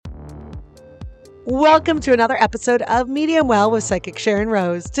Welcome to another episode of Medium Well with Psychic Sharon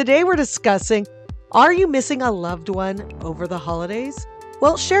Rose. Today we're discussing, are you missing a loved one over the holidays?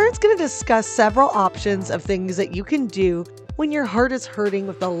 Well, Sharon's going to discuss several options of things that you can do when your heart is hurting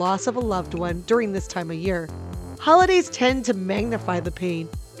with the loss of a loved one during this time of year. Holidays tend to magnify the pain,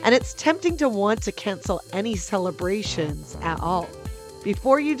 and it's tempting to want to cancel any celebrations at all.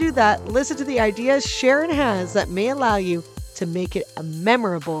 Before you do that, listen to the ideas Sharon has that may allow you to make it a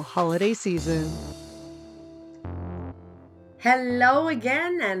memorable holiday season. Hello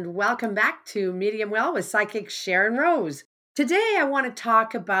again, and welcome back to Medium Well with Psychic Sharon Rose. Today, I want to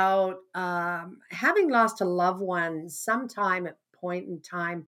talk about having lost a loved one sometime at point in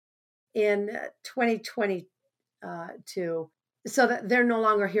time in 2022. So that they're no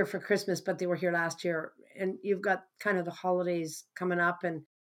longer here for Christmas, but they were here last year. And you've got kind of the holidays coming up, and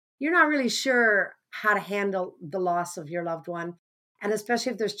you're not really sure how to handle the loss of your loved one, and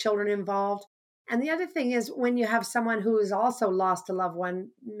especially if there's children involved. And the other thing is when you have someone who has also lost a loved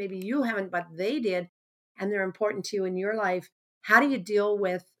one, maybe you haven't, but they did, and they're important to you in your life, how do you deal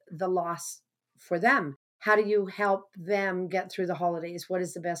with the loss for them? How do you help them get through the holidays? What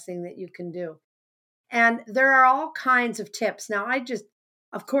is the best thing that you can do? And there are all kinds of tips. Now,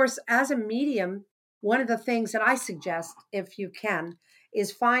 of course, as a medium, one of the things that I suggest, if you can, is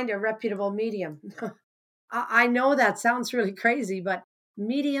find a reputable medium. I know that sounds really crazy, but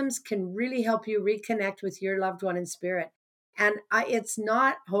mediums can really help you reconnect with your loved one in spirit. And it's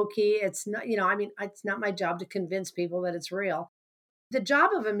not hokey. It's not, it's not my job to convince people that it's real. The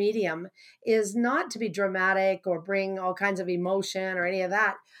job of a medium is not to be dramatic or bring all kinds of emotion or any of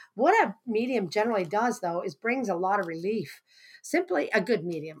that. What a medium generally does, though, is brings a lot of relief. Simply a good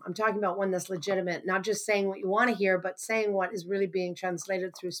medium. I'm talking about one that's legitimate, not just saying what you want to hear, but saying what is really being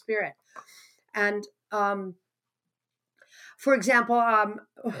translated through spirit. And for example,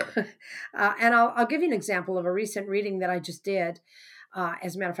 and I'll give you an example of a recent reading that I just did.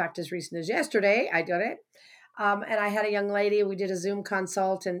 As a matter of fact, as recent as yesterday, I did it. And I had a young lady, we did a Zoom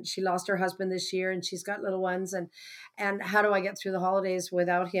consult, and she lost her husband this year, and she's got little ones. And how do I get through the holidays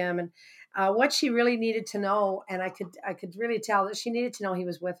without him? And what she really needed to know, and I could really tell that she needed to know he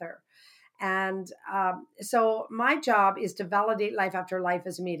was with her. And so my job is to validate life after life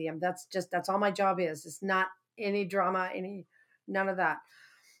as a medium. That's all my job is. It's not any drama, none of that.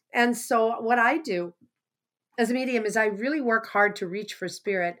 And so what I do as a medium is I really work hard to reach for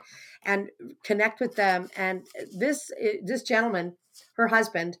spirit and connect with them. And this gentleman, her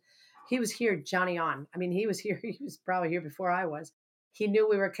husband, he was here, Johnny on. I mean, he was here. He was probably here before I was. He knew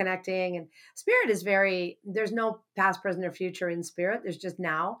we were connecting, and spirit is there's no past, present, or future in spirit. There's just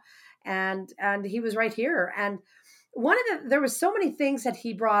now. And he was right here. And there was so many things that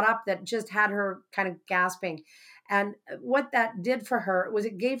he brought up that just had her kind of gasping. And what that did for her was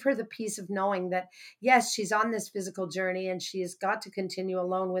it gave her the peace of knowing that, yes, she's on this physical journey and she has got to continue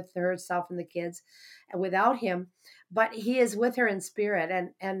alone with herself and the kids and without him, but he is with her in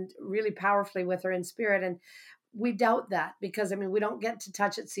spirit and really powerfully with her in spirit. And we doubt that because, we don't get to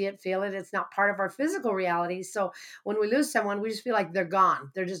touch it, see it, feel it. It's not part of our physical reality. So when we lose someone, we just feel like they're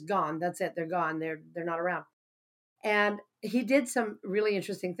gone. They're just gone. That's it. They're gone. They're not around. And he did some really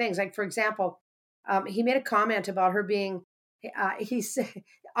interesting things. Like, for example, he made a comment about her being,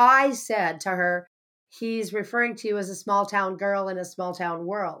 I said to her, he's referring to you as a small town girl in a small town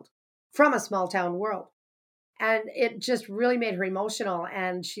world, from a small town world. And it just really made her emotional.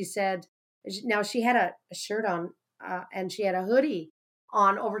 And she said, now she had a shirt on and she had a hoodie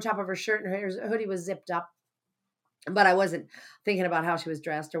on over top of her shirt, and her hoodie was zipped up. But I wasn't thinking about how she was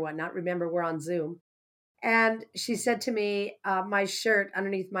dressed or whatnot. Remember, we're on Zoom. And she said to me, my shirt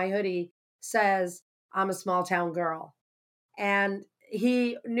underneath my hoodie says, I'm a small town girl. And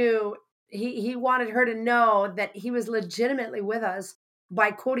he knew, he wanted her to know that he was legitimately with us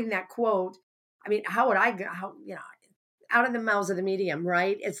by quoting that quote. How would I go, out of the mouths of the medium,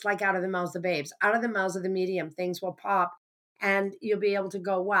 right? It's like out of the mouths of the babes, out of the mouths of the medium, things will pop and you'll be able to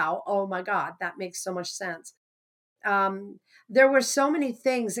go, wow, oh my God, that makes so much sense. There were so many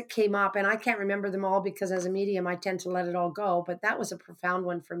things that came up, and I can't remember them all because as a medium, I tend to let it all go, but that was a profound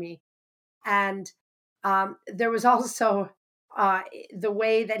one for me. And there was also the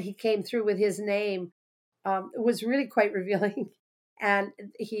way that he came through with his name was really quite revealing. And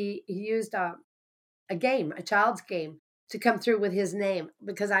he used a child's game, to come through with his name,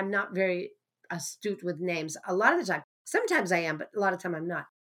 because I'm not very astute with names a lot of the time. Sometimes I am, but a lot of the time I'm not.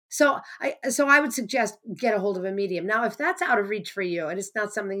 So I would suggest get a hold of a medium. Now, if that's out of reach for you and it's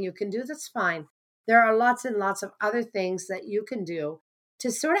not something you can do, that's fine. There are lots and lots of other things that you can do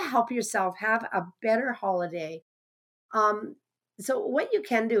to sort of help yourself have a better holiday. So what you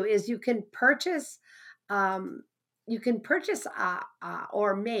can do is um, you can purchase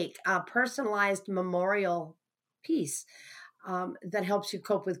or make a personalized memorial piece that helps you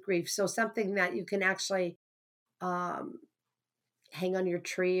cope with grief. So something that you can actually um, hang on your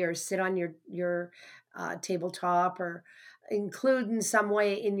tree or sit on your tabletop or include in some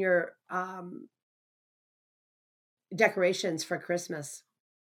way in your decorations for Christmas.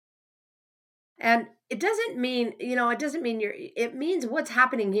 And it doesn't mean, it doesn't mean it means what's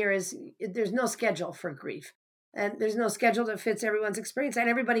happening here is there's no schedule for grief. And there's no schedule that fits everyone's experience, and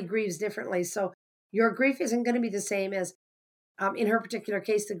everybody grieves differently. So your grief isn't going to be the same as, in her particular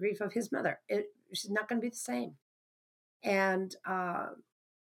case, the grief of his mother. She's not going to be the same. And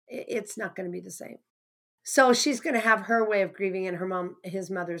it's not going to be the same. So she's going to have her way of grieving, and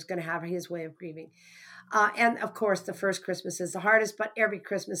his mother's going to have his way of grieving. And of course, the first Christmas is the hardest, but every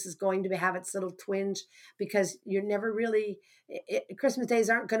Christmas is going to have its little twinge because you're never really, Christmas days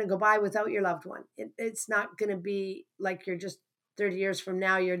aren't going to go by without your loved one. It's not going to be like you're just 30 years from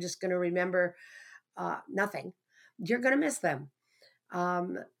now, you're just going to remember nothing. You're going to miss them.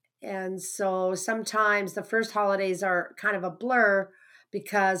 Um, and so sometimes the first holidays are kind of a blur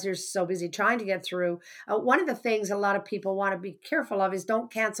because you're so busy trying to get through. One of the things a lot of people want to be careful of is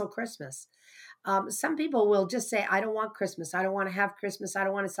don't cancel Christmas. Some people will just say, I don't want Christmas. I don't want to have Christmas. I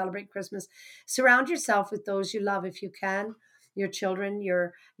don't want to celebrate Christmas. Surround yourself with those you love if you can, your children,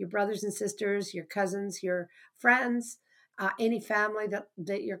 your brothers and sisters, your cousins, your friends, any family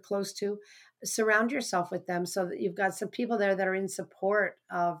that you're close to. Surround yourself with them so that you've got some people there that are in support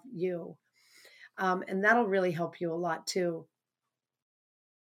of you. And that'll really help you a lot too.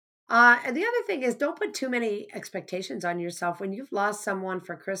 And the other thing is, don't put too many expectations on yourself when you've lost someone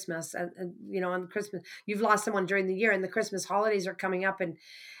for Christmas, and on Christmas you've lost someone during the year, and the Christmas holidays are coming up, and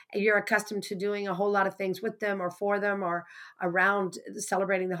you're accustomed to doing a whole lot of things with them, or for them, or around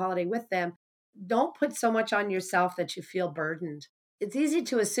celebrating the holiday with them. Don't put so much on yourself that you feel burdened. It's easy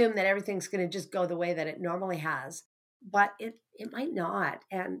to assume that everything's going to just go the way that it normally has, but it might not,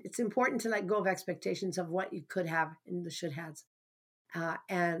 and it's important to let go of expectations of what you could have and the should haves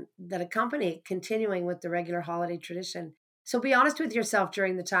and that accompany continuing with the regular holiday tradition. So be honest with yourself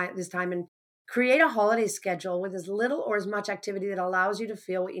during this time and create a holiday schedule with as little or as much activity that allows you to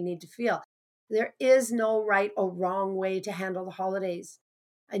feel what you need to feel. There is no right or wrong way to handle the holidays.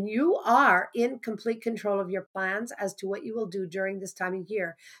 And you are in complete control of your plans as to what you will do during this time of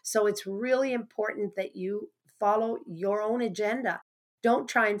year. So it's really important that you follow your own agenda. Don't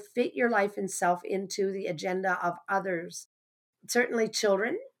try and fit your life and self into the agenda of others. Certainly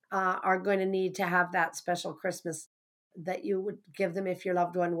children are going to need to have that special Christmas that you would give them if your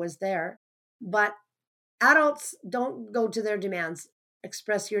loved one was there. But adults, don't go to their demands.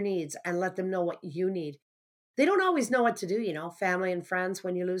 Express your needs and let them know what you need. They don't always know what to do, family and friends,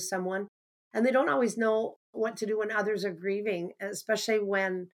 when you lose someone. And they don't always know what to do when others are grieving, especially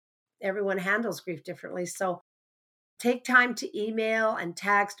when everyone handles grief differently. So take time to email and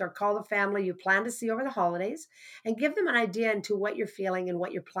text or call the family you plan to see over the holidays and give them an idea into what you're feeling and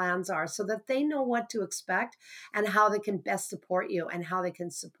what your plans are so that they know what to expect and how they can best support you and how they can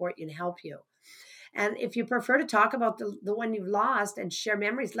support you and help you. And if you prefer to talk about the one you've lost and share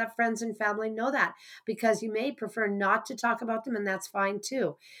memories, let friends and family know that, because you may prefer not to talk about them, and that's fine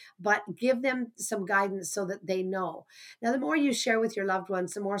too. But give them some guidance so that they know. Now, the more you share with your loved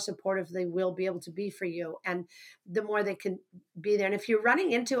ones, the more supportive they will be able to be for you, and the more they can be there. And if you're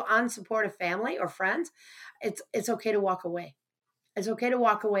running into unsupportive family or friends, it's okay to walk away. It's okay to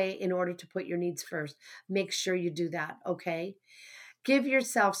walk away in order to put your needs first. Make sure you do that, okay? Give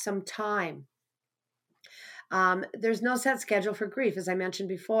yourself some time. There's no set schedule for grief, as I mentioned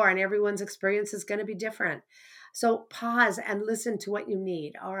before, and everyone's experience is going to be different. So pause and listen to what you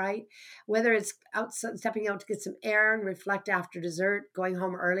need, all right? Whether it's stepping out to get some air and reflect after dessert, going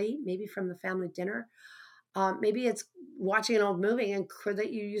home early, maybe from the family dinner. Maybe it's watching an old movie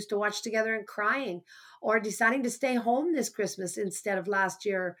that you used to watch together and crying, or deciding to stay home this Christmas instead of last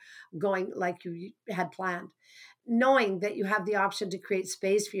year going like you had planned. Knowing that you have the option to create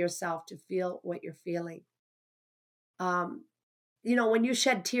space for yourself to feel what you're feeling. Um, when you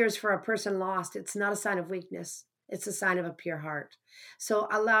shed tears for a person lost, it's not a sign of weakness. It's a sign of a pure heart. So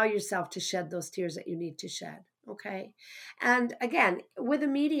allow yourself to shed those tears that you need to shed. Okay. And again, with a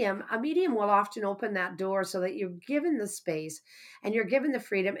medium will often open that door so that you're given the space and you're given the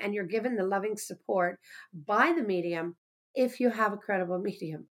freedom and you're given the loving support by the medium if you have a credible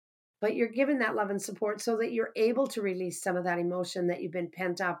medium. But you're given that love and support so that you're able to release some of that emotion that you've been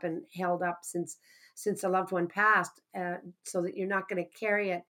pent up and held up since a loved one passed, so that you're not going to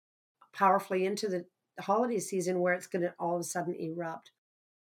carry it powerfully into holiday season where it's going to all of a sudden erupt.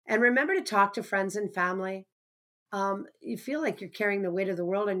 And remember to talk to friends and family. You feel like you're carrying the weight of the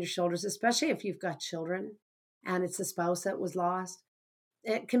world on your shoulders, especially if you've got children and it's a spouse that was lost.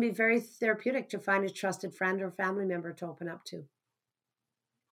 It can be very therapeutic to find a trusted friend or family member to open up to.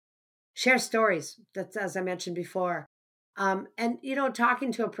 Share stories. That's as I mentioned before. And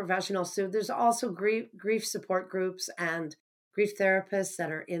talking to a professional. So there's also grief support groups and grief therapists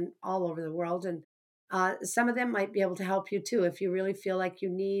that are in all over the world, and some of them might be able to help you too if you really feel like you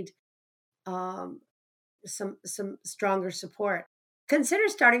need um, some stronger support. Consider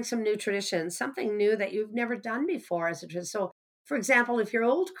starting some new traditions, something new that you've never done before as a tradition. So, for example, if your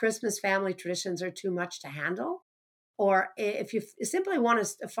old Christmas family traditions are too much to handle, or if you simply want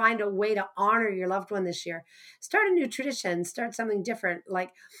to find a way to honor your loved one this year, start a new tradition, start something different.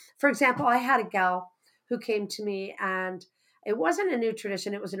 Like, for example, I had a gal who came to me, and it wasn't a new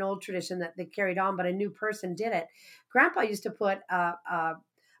tradition, it was an old tradition that they carried on, but a new person did it. Grandpa used to put a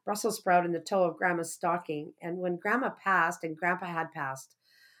Brussels sprout in the toe of Grandma's stocking. And when Grandma passed, and Grandpa had passed,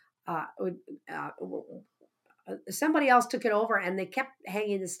 uh, uh, somebody else took it over, and they kept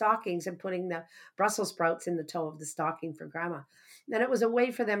hanging the stockings and putting the Brussels sprouts in the toe of the stocking for Grandma. And it was a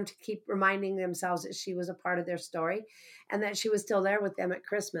way for them to keep reminding themselves that she was a part of their story and that she was still there with them at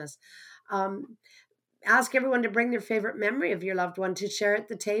Christmas. Um, Ask everyone to bring their favorite memory of your loved one to share at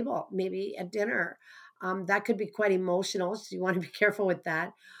the table, maybe at dinner. That could be quite emotional, so you want to be careful with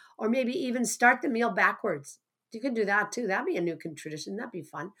that. Or maybe even start the meal backwards. You can do that too. That'd be a new tradition. That'd be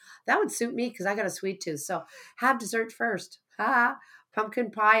fun. That would suit me because I got a sweet tooth. So have dessert first.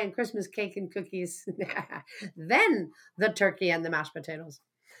 Pumpkin pie and Christmas cake and cookies. Then the turkey and the mashed potatoes.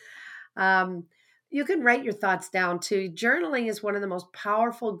 Um, you can write your thoughts down too. Journaling is one of the most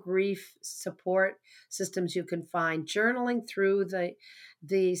powerful grief support systems you can find. Journaling through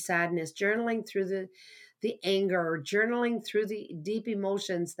the sadness, journaling through the anger, journaling through the deep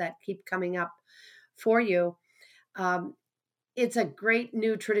emotions that keep coming up for you. Um, it's a great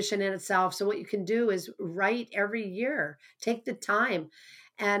new tradition in itself. So what you can do is write every year. Take the time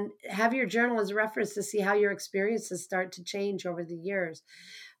and have your journal as a reference to see how your experiences start to change over the years.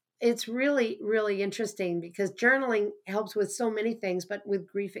 It's really, really interesting because journaling helps with so many things, but with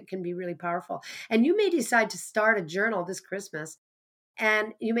grief, it can be really powerful. And you may decide to start a journal this Christmas,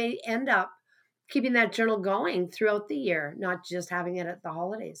 and you may end up keeping that journal going throughout the year, not just having it at the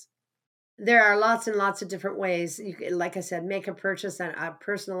holidays. There are lots and lots of different ways. You can, like I said, make a purchase and a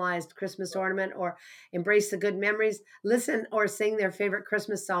personalized Christmas ornament, or embrace the good memories, listen or sing their favorite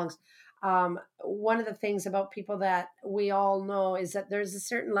Christmas songs. One of the things about people that we all know is that there's a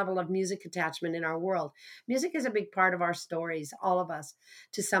certain level of music attachment in our world. Music is a big part of our stories, all of us,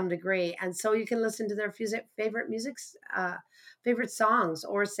 to some degree. And so you can listen to their favorite songs,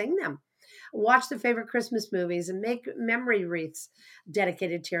 or sing them. Watch the favorite Christmas movies and make memory wreaths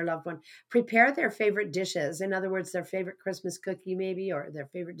dedicated to your loved one. Prepare their favorite dishes. In other words, their favorite Christmas cookie, maybe, or their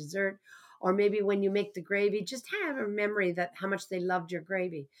favorite dessert. Or maybe when you make the gravy, just have a memory that how much they loved your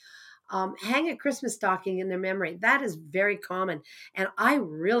gravy. Hang a Christmas stocking in their memory. That is very common. And I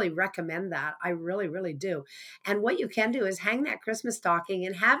really recommend that. I really, really do. And what you can do is hang that Christmas stocking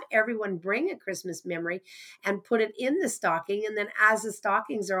and have everyone bring a Christmas memory and put it in the stocking. And then as the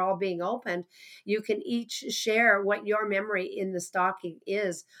stockings are all being opened, you can each share what your memory in the stocking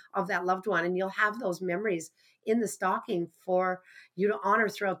is of that loved one. And you'll have those memories in the stocking for you to honor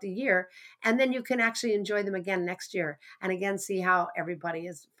throughout the year. And then you can actually enjoy them again next year and again see how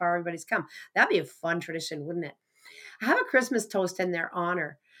everybody's come. That'd be a fun tradition, wouldn't it? Have a Christmas toast in their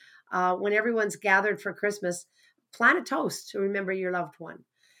honor. When everyone's gathered for Christmas, plan a toast to remember your loved one.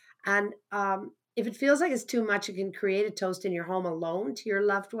 And if it feels like it's too much, you can create a toast in your home alone to your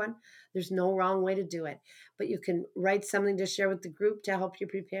loved one. There's no wrong way to do it. But you can write something to share with the group to help you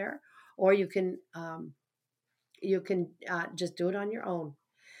prepare, or you can just do it on your own.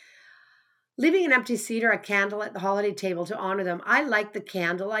 Leaving an empty seat or a candle at the holiday table to honor them. I like the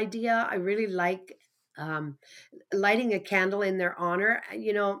candle idea. I really like lighting a candle in their honor.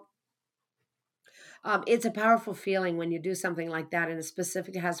 It's a powerful feeling when you do something like that, and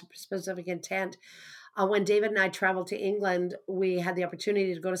it has a specific intent. When David and I traveled to England, we had the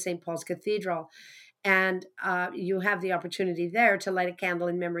opportunity to go to St. Paul's Cathedral, and you have the opportunity there to light a candle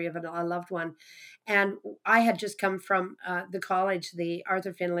in memory of a loved one. And I had just come from the college, the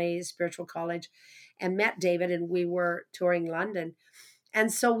Arthur Findlay Spiritual College, and met David, and we were touring London.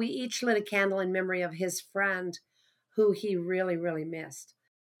 And so we each lit a candle in memory of his friend who he really, really missed,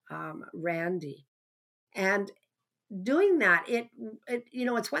 Randy. And doing that,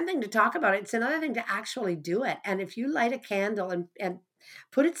 it's one thing to talk about it. It's another thing to actually do it. And if you light a candle and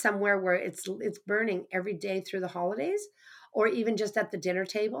Put it somewhere where it's burning every day through the holidays, or even just at the dinner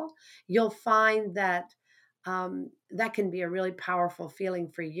table. You'll find that that can be a really powerful feeling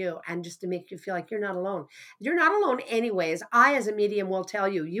for you, and just to make you feel like you're not alone. You're not alone anyways. I, as a medium, will tell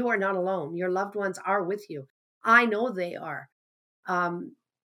you, you are not alone. Your loved ones are with you. I know they are.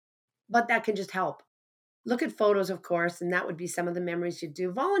 But that can just help. Look at photos, of course, and that would be some of the memories you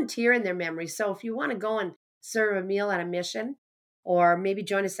do. Volunteer in their memories. So if you want to go and serve a meal at a mission, or maybe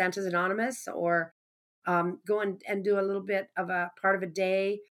join a Santa's Anonymous, or go and do a little bit of a part of a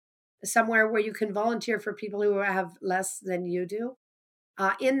day somewhere where you can volunteer for people who have less than you do,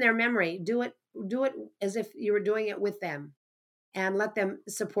 in their memory. Do it as if you were doing it with them, and let them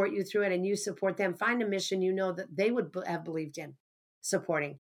support you through it, and you support them. Find a mission you know that they would have believed in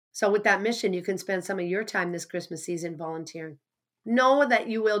supporting. So with that mission, you can spend some of your time this Christmas season volunteering. Know that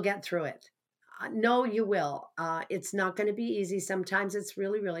you will get through it. No, you will. It's not going to be easy. Sometimes it's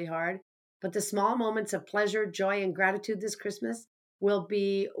really, really hard. But the small moments of pleasure, joy, and gratitude this Christmas will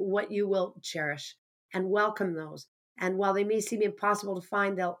be what you will cherish, and welcome those. And while they may seem impossible to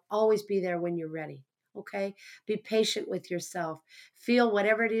find, they'll always be there when you're ready. Okay? Be patient with yourself. Feel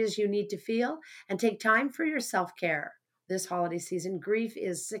whatever it is you need to feel, and take time for your self-care this holiday season. Grief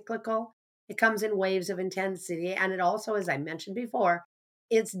is cyclical. It comes in waves of intensity. And it also, as I mentioned before,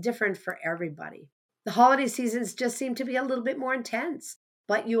 it's different for everybody. The holiday seasons just seem to be a little bit more intense,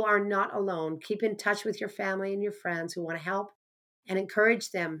 but you are not alone. Keep in touch with your family and your friends who want to help, and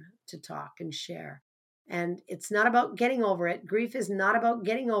encourage them to talk and share. And it's not about getting over it. Grief is not about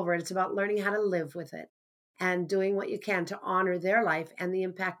getting over it. It's about learning how to live with it and doing what you can to honor their life and the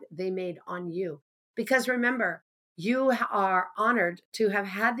impact they made on you. Because remember, you are honored to have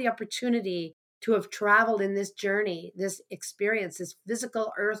had the opportunity to have traveled in this journey, this experience, this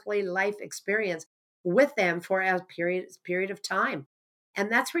physical earthly life experience with them for a period of time.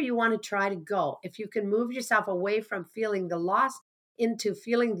 And that's where you want to try to go. If you can move yourself away from feeling the loss into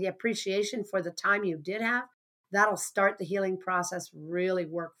feeling the appreciation for the time you did have, that'll start the healing process really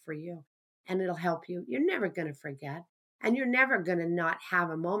work for you. And it'll help you. You're never going to forget. And you're never going to not have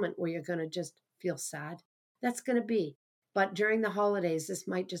a moment where you're going to just feel sad. That's going to be. But during the holidays, this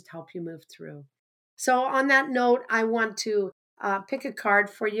might just help you move through. So on that note, I want to pick a card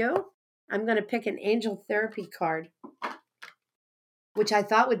for you. I'm going to pick an angel therapy card, which I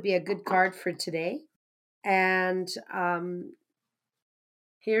thought would be a good card for today. And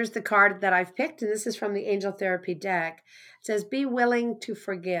here's the card that I've picked, and this is from the Angel Therapy deck. It says, be willing to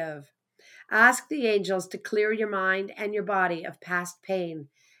forgive. Ask the angels to clear your mind and your body of past pain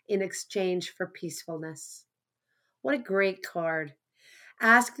in exchange for peacefulness. What a great card.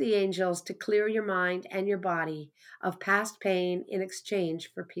 Ask the angels to clear your mind and your body of past pain in exchange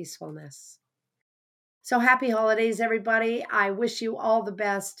for peacefulness. So happy holidays, everybody. I wish you all the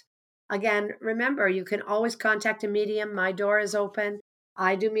best. Again, remember, you can always contact a medium. My door is open.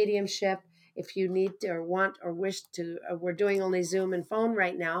 I do mediumship. If you need to or want or wish to, we're doing only Zoom and phone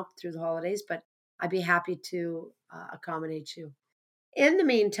right now through the holidays, but I'd be happy to accommodate you. In the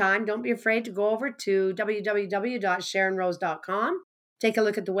meantime, don't be afraid to go over to www.sharonrose.com. Take a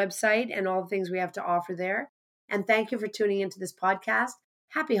look at the website and all the things we have to offer there. And thank you for tuning into this podcast.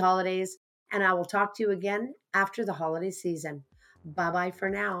 Happy holidays, and I will talk to you again after the holiday season. Bye-bye for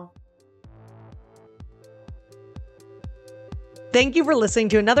now. Thank you for listening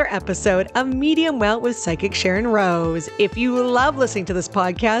to another episode of Medium Well with Psychic Sharon Rose. If you love listening to this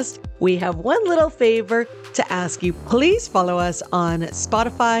podcast, we have one little favor to ask you. Please follow us on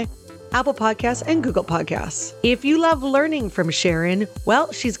Spotify, Apple Podcasts, and Google Podcasts. If you love learning from Sharon,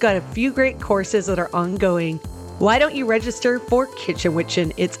 well, she's got a few great courses that are ongoing. Why don't you register for Kitchen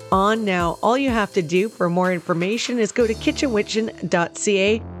Witchin'? It's on now. All you have to do for more information is go to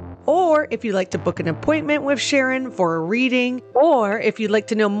kitchenwitchin.ca. Or if you'd like to book an appointment with Sharon for a reading, or if you'd like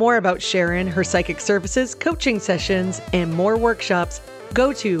to know more about Sharon, her psychic services, coaching sessions, and more workshops,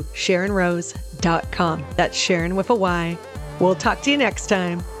 go to SharonRose.com. That's Sharon with a Y. We'll talk to you next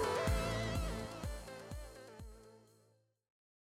time.